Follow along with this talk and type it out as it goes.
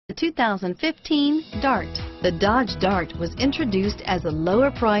The 2015 Dart. The Dodge Dart was introduced as a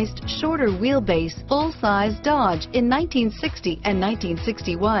lower-priced, shorter wheelbase, full-size Dodge in 1960 and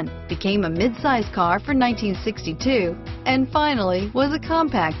 1961, became a mid-size car for 1962, and finally was a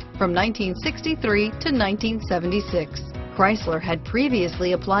compact from 1963 to 1976. Chrysler had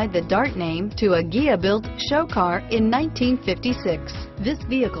previously applied the Dart name to a Ghia-built show car in 1956. This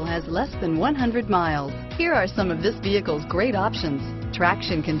vehicle has less than 100 miles. Here are some of this vehicle's great options: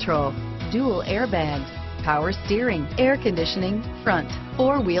 traction control, dual airbags, power steering, air conditioning, front,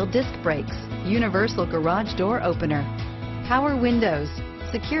 four-wheel disc brakes, universal garage door opener, power windows,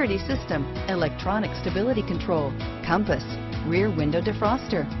 security system, electronic stability control, compass, rear window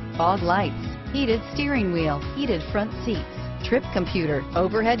defroster, fog lights, heated steering wheel, heated front seats, trip computer,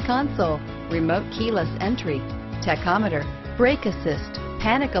 overhead console, remote keyless entry, tachometer, brake assist,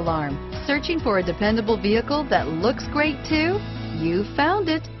 panic alarm. Searching for a dependable vehicle that looks great too? You found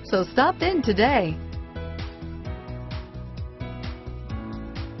it, so stop in today.